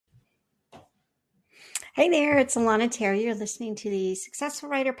Hey there, it's Alana Terry. You're listening to the Successful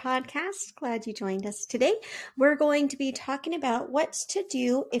Writer Podcast. Glad you joined us today. We're going to be talking about what's to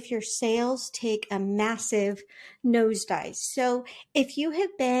do if your sales take a massive nosedive. So, if you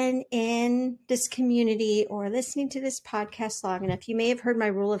have been in this community or listening to this podcast long enough, you may have heard my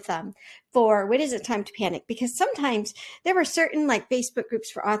rule of thumb for when is it time to panic? Because sometimes there are certain like Facebook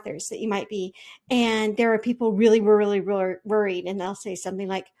groups for authors that you might be, and there are people really worried, and they'll say something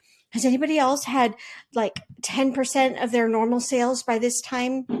like, has anybody else had like 10% of their normal sales by this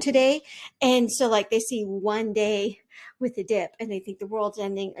time today? And so like they see one day with a dip and they think the world's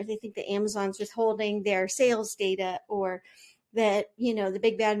ending, or they think that Amazon's withholding their sales data, or that, the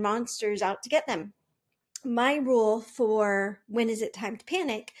big bad monster's out to get them. My rule for when is it time to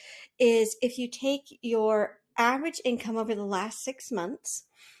panic is if you take your average income over the last 6 months,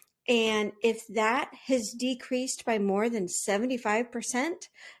 and if that has decreased by more than 75%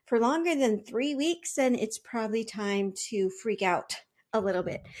 for longer than 3 weeks, then it's probably time to freak out a little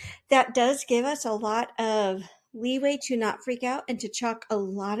bit. That does give us a lot of leeway to not freak out and to chalk a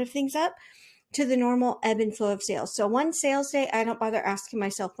lot of things up to the normal ebb and flow of sales. So one sales day, I don't bother asking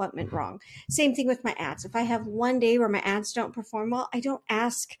myself what went wrong. Same thing with my ads. If I have one day where my ads don't perform well, I don't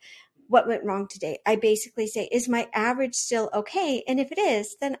ask what went wrong today. I basically say, is my average still okay? And if it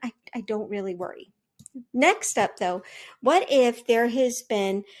is, then I don't really worry. Next up though, what if there has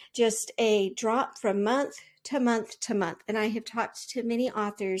been just a drop from month to month to month? And I have talked to many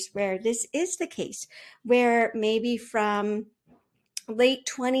authors where this is the case, where maybe from late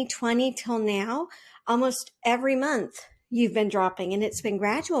 2020 till now, almost every month you've been dropping, and it's been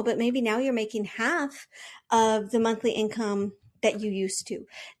gradual, but maybe now you're making half of the monthly income that you used to.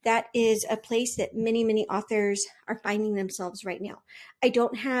 That is a place that many authors are finding themselves right now. I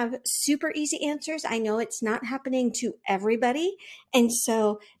don't have super easy answers. I know it's not happening to everybody. And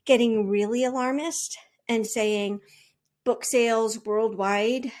so getting really alarmist and saying, book sales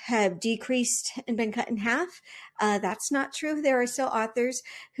worldwide have decreased and been cut in half. That's not true. There are still authors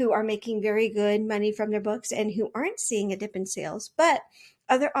who are making very good money from their books and who aren't seeing a dip in sales, but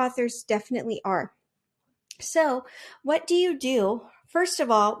other authors definitely are. So what do you do? First of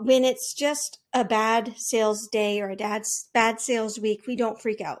all, when it's just a bad sales day or a bad sales week, we don't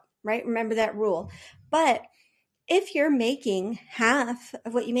freak out, right? Remember that rule. But if you're making half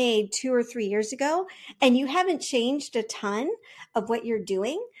of what you made 2 or 3 years ago and you haven't changed a ton of what you're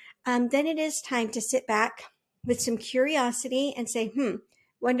doing, then it is time to sit back with some curiosity and say,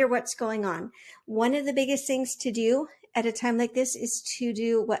 wonder what's going on. One of the biggest things to do at a time like this is to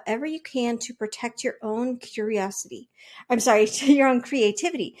do whatever you can to protect your own curiosity. To your own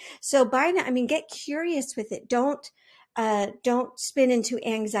creativity. So get curious with it. Don't spin into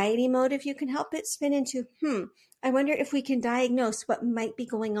anxiety mode if you can help it. Spin into, I wonder if we can diagnose what might be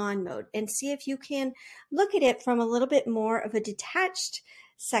going on mode, and see if you can look at it from a little bit more of a detached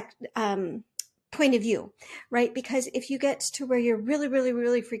point of view, right? Because if you get to where you're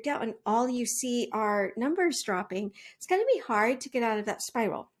really freaked out and all you see are numbers dropping, it's going to be hard to get out of that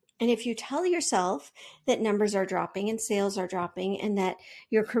spiral. And if you tell yourself that numbers are dropping and sales are dropping and that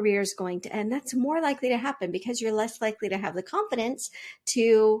your career is going to end, that's more likely to happen because you're less likely to have the confidence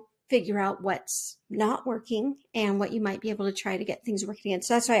to figure out what's not working and what you might be able to try to get things working again.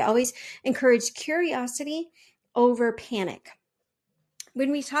 So that's why I always encourage curiosity over panic.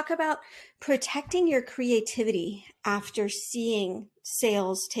 When we talk about protecting your creativity after seeing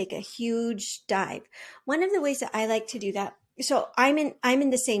sales take a huge dive, one of the ways that I like to do that, so I'm in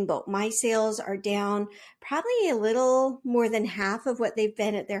the same boat. My sales are down probably a little more than half of what they've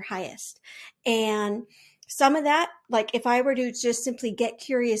been at their highest. And some of that, like if I were to just simply get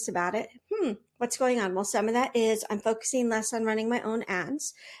curious about it, what's going on? Well, some of that is I'm focusing less on running my own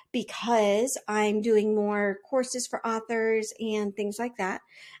ads because I'm doing more courses for authors and things like that.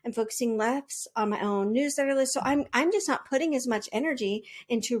 I'm focusing less on my own newsletter list. So I'm just not putting as much energy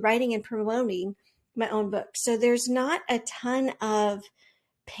into writing and promoting my own book. So there's not a ton of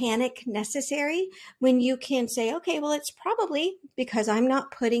panic necessary when you can say, okay, well, it's probably because I'm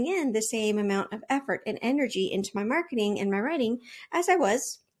not putting in the same amount of effort and energy into my marketing and my writing as I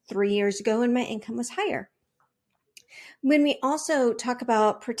was 3 years ago when my income was higher. When we also talk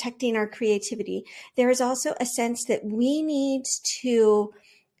about protecting our creativity, there is also a sense that we need to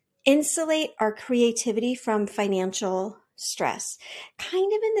insulate our creativity from financial stress,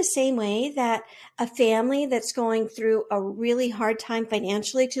 kind of in the same way that a family that's going through a really hard time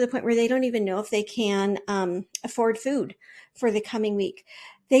financially to the point where they don't even know if they can afford food for the coming week,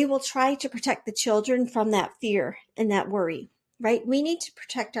 they will try to protect the children from that fear and that worry, right? We need to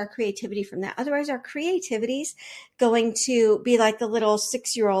protect our creativity from that. Otherwise, our creativity's going to be like the little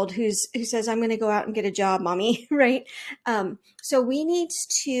 6-year-old who says, I'm going to go out and get a job, mommy, right? So we need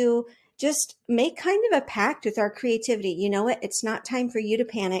to just make kind of a pact with our creativity. You know what? It's not time for you to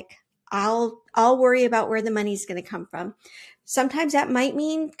panic. I'll worry about where the money's going to come from. Sometimes that might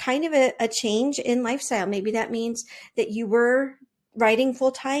mean kind of a change in lifestyle. Maybe that means that you were writing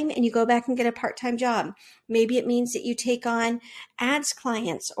full time and you go back and get a part-time job. Maybe it means that you take on ads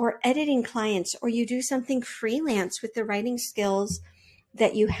clients or editing clients, or you do something freelance with the writing skills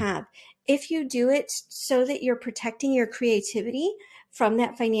that you have. If you do it so that you're protecting your creativity from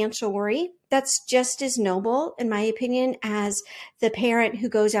that financial worry, that's just as noble, in my opinion, as the parent who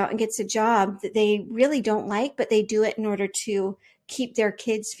goes out and gets a job that they really don't like, but they do it in order to keep their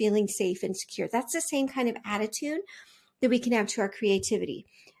kids feeling safe and secure. That's the same kind of attitude that we can have to our creativity.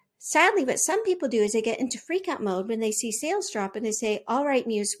 Sadly, what some people do is they get into freak out mode when they see sales drop and they say, all right,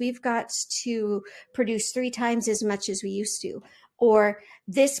 Muse, we've got to produce 3 times as much as we used to. Or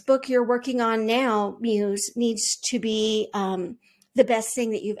this book you're working on now, Muse, needs to be the best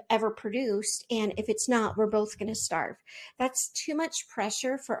thing that you've ever produced. And if it's not, we're both going to starve. That's too much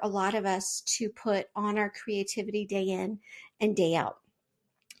pressure for a lot of us to put on our creativity day in and day out.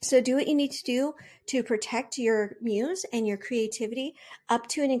 So do what you need to do to protect your muse and your creativity, up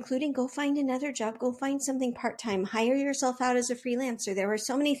to and including go find another job, go find something part-time, hire yourself out as a freelancer. There are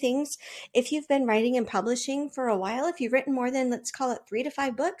so many things. If you've been writing and publishing for a while, if you've written more than, let's call it 3 to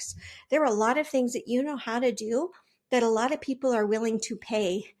 5 books, there are a lot of things that you know how to do that a lot of people are willing to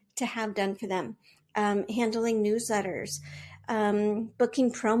pay to have done for them. Handling newsletters,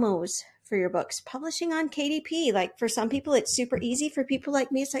 booking promos for your books, publishing on KDP. Like for some people, it's super easy. For people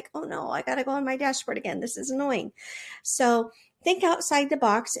like me, it's like, oh no, I got to go on my dashboard again. This is annoying. So think outside the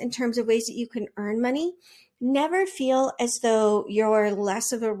box in terms of ways that you can earn money. Never feel as though you're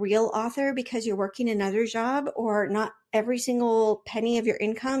less of a real author because you're working another job, or not every single penny of your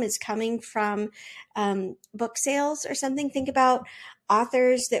income is coming from book sales or something. Think about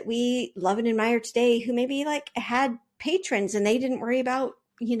authors that we love and admire today who maybe like had patrons and they didn't worry about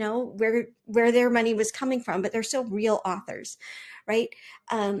where their money was coming from, but they're still real authors, right?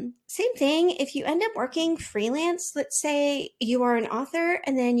 Same thing. If you end up working freelance, let's say you are an author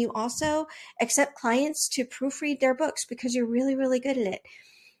and then you also accept clients to proofread their books because you're really, really good at it.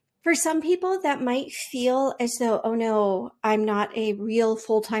 For some people, that might feel as though, oh no, I'm not a real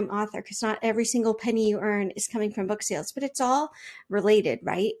full-time author, because not every single penny you earn is coming from book sales, but it's all related,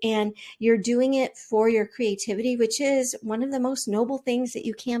 right? And you're doing it for your creativity, which is one of the most noble things that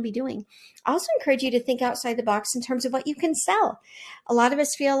you can be doing. I also encourage you to think outside the box in terms of what you can sell. A lot of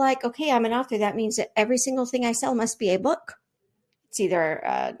us feel like, okay, I'm an author. That means that every single thing I sell must be a book. It's either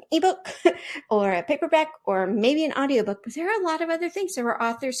an ebook or a paperback or maybe an audiobook, but there are a lot of other things. There are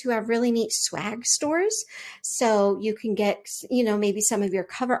authors who have really neat swag stores. So you can get, maybe some of your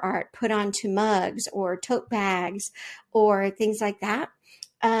cover art put onto mugs or tote bags or things like that.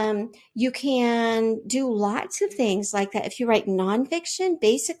 You can do lots of things like that. If you write nonfiction,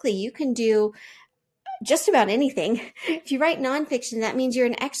 basically you can do just about anything. If you write nonfiction, that means you're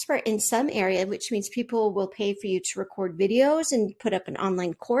an expert in some area, which means people will pay for you to record videos and put up an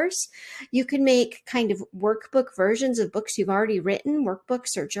online course. You can make kind of workbook versions of books you've already written,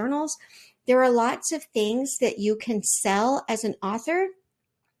 workbooks or journals. There are lots of things that you can sell as an author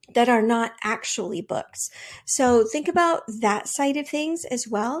that are not actually books. So think about that side of things as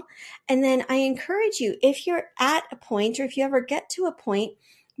well. And then I encourage you, if you're at a point, or if you ever get to a point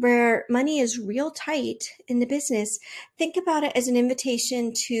where money is real tight in the business, think about it as an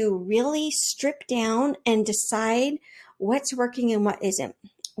invitation to really strip down and decide what's working and what isn't.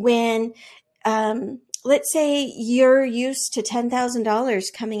 When, let's say you're used to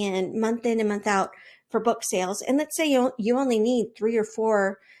 $10,000 coming in and month out for book sales, and let's say you only need 3 or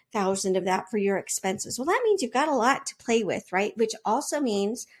 4,000 of that for your expenses. Well, that means you've got a lot to play with, right? Which also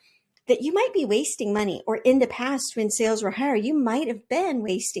means that you might be wasting money, or in the past when sales were higher, you might have been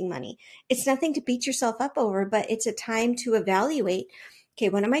wasting money. It's nothing to beat yourself up over, but it's a time to evaluate, okay,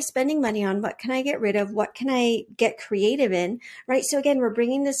 what am I spending money on? What can I get rid of? What can I get creative in, right? So again, we're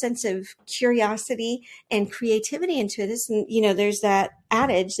bringing the sense of curiosity and creativity into this. And, there's that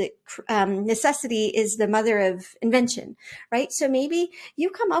adage that necessity is the mother of invention, right? So maybe you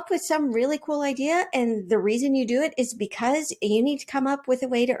come up with some really cool idea, and the reason you do it is because you need to come up with a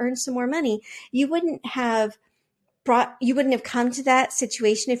way to earn some more money. You wouldn't have come to that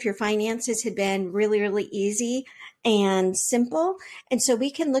situation if your finances had been really, really easy and simple. And so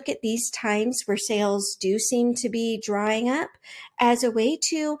we can look at these times where sales do seem to be drying up as a way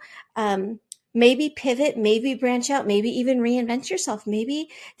to maybe pivot, maybe branch out, maybe even reinvent yourself. Maybe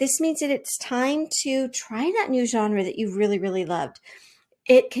this means that it's time to try that new genre that you really, really loved.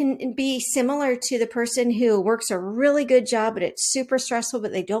 It can be similar to the person who works a really good job, but it's super stressful,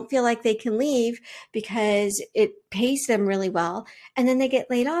 but they don't feel like they can leave because it pays them really well. And then they get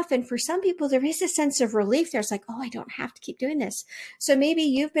laid off. And for some people, there is a sense of relief. There's like, oh, I don't have to keep doing this. So maybe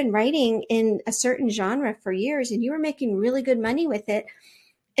you've been writing in a certain genre for years and you were making really good money with it.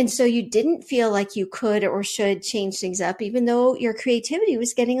 And so you didn't feel like you could or should change things up, even though your creativity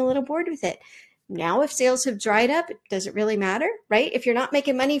was getting a little bored with it. Now, if sales have dried up, does it really matter, right? If you're not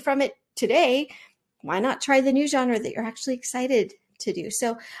making money from it today, why not try the new genre that you're actually excited to do?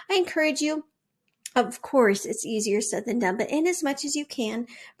 So I encourage you. Of course, it's easier said than done, but in as much as you can,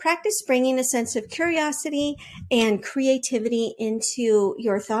 practice bringing a sense of curiosity and creativity into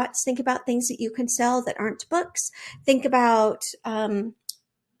your thoughts. Think about things that you can sell that aren't books. Think about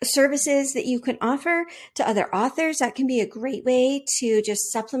services that you can offer to other authors. That can be a great way to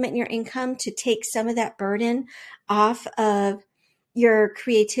just supplement your income, to take some of that burden off of your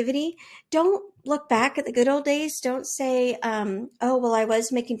creativity. Don't look back at the good old days. Don't say, oh, well, I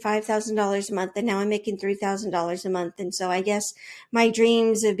was making $5,000 a month and now I'm making $3,000 a month. And so I guess my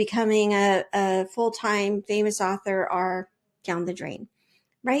dreams of becoming a full-time famous author are down the drain,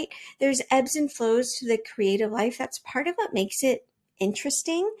 right? There's ebbs and flows to the creative life. That's part of what makes it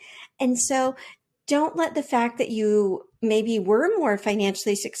interesting. And so don't let the fact that you maybe were more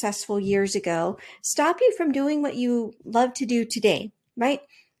financially successful years ago stop you from doing what you love to do today, right?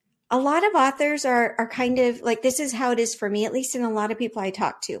 A lot of authors are kind of like, this is how it is for me, at least in a lot of people I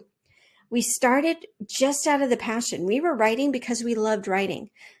talk to. We started just out of the passion. We were writing because we loved writing.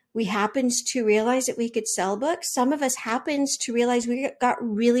 We happened to realize that we could sell books. Some of us happened to realize we got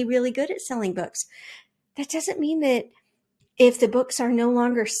really, really good at selling books. That doesn't mean that if the books are no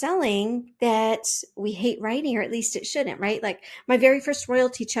longer selling, that we hate writing, or at least it shouldn't, right? Like my very first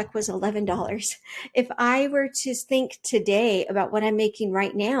royalty check was $11. If I were to think today about what I'm making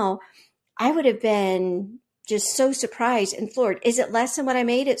right now, I would have been just so surprised and floored. Is it less than what I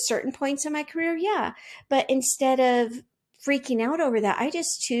made at certain points in my career? Yeah. But instead of freaking out over that, I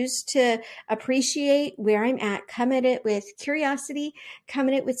just choose to appreciate where I'm at, come at it with curiosity, come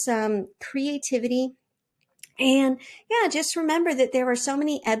at it with some creativity. And yeah, just remember that there are so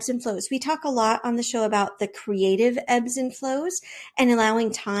many ebbs and flows. We talk a lot on the show about the creative ebbs and flows and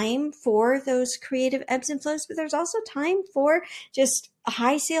allowing time for those creative ebbs and flows, but there's also time for just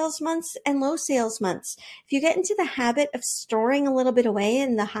high sales months and low sales months. If you get into the habit of storing a little bit away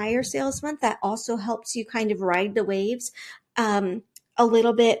in the higher sales month, that also helps you kind of ride the waves a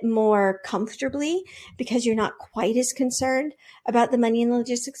little bit more comfortably because you're not quite as concerned about the money and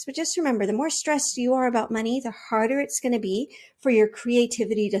logistics. But just remember, the more stressed you are about money, the harder it's going to be for your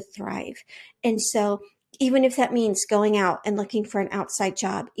creativity to thrive. And so even if that means going out and looking for an outside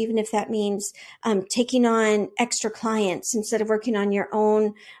job, even if that means taking on extra clients instead of working on your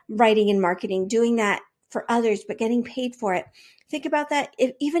own writing and marketing, doing that for others, but getting paid for it. Think about that.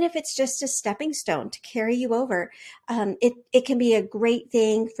 Even if it's just a stepping stone to carry you over, it can be a great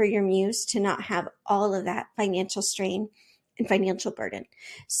thing for your muse to not have all of that financial strain and financial burden.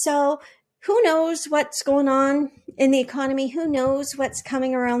 So who knows what's going on in the economy? Who knows what's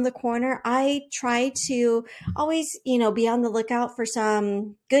coming around the corner? I try to always, be on the lookout for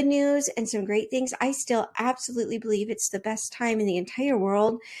some good news and some great things. I still absolutely believe it's the best time in the entire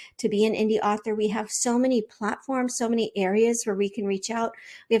world to be an indie author. We have so many platforms, so many areas where we can reach out.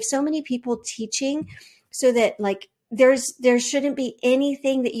 We have so many people teaching so that there shouldn't be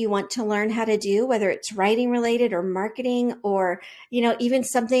anything that you want to learn how to do, whether it's writing related or marketing or, even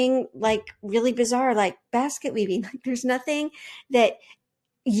something like really bizarre, like basket weaving. There's nothing that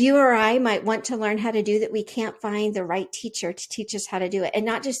you or I might want to learn how to do that we can't find the right teacher to teach us how to do it. And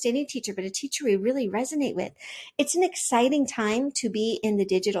not just any teacher, but a teacher we really resonate with. It's an exciting time to be in the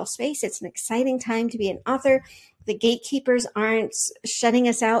digital space. It's an exciting time to be an author. The gatekeepers aren't shutting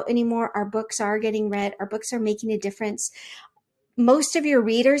us out anymore. Our books are getting read. Our books are making a difference. Most of your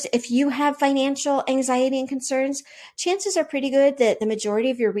readers, if you have financial anxiety and concerns, chances are pretty good that the majority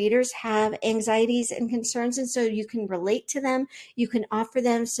of your readers have anxieties and concerns. And so you can relate to them. You can offer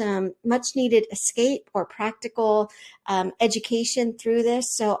them some much needed escape or practical education through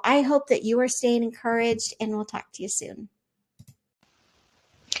this. So I hope that you are staying encouraged, and we'll talk to you soon.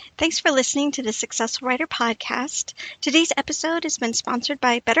 Thanks for listening to the Successful Writer Podcast. Today's episode has been sponsored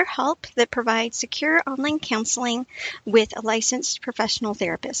by BetterHelp, that provides secure online counseling with a licensed professional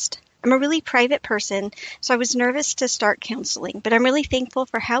therapist. I'm a really private person, so I was nervous to start counseling, but I'm really thankful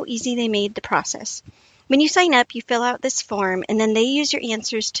for how easy they made the process. When you sign up, you fill out this form, and then they use your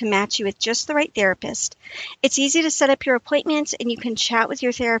answers to match you with just the right therapist. It's easy to set up your appointments, and you can chat with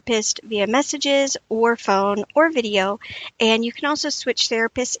your therapist via messages or phone or video, and you can also switch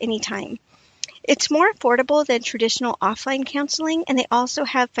therapists anytime. It's more affordable than traditional offline counseling, and they also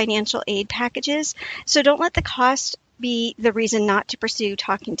have financial aid packages, so don't let the cost be the reason not to pursue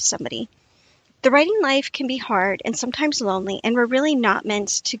talking to somebody. The writing life can be hard and sometimes lonely, and we're really not meant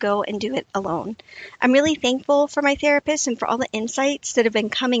to go and do it alone. I'm really thankful for my therapist and for all the insights that have been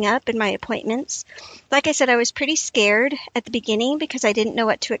coming up in my appointments. Like I said, I was pretty scared at the beginning because I didn't know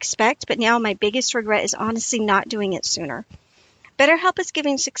what to expect, but now my biggest regret is honestly not doing it sooner. BetterHelp is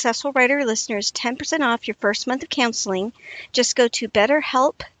giving Successful Writer listeners 10% off your first month of counseling. Just go to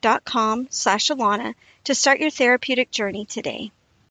betterhelp.com/Alana to start your therapeutic journey today.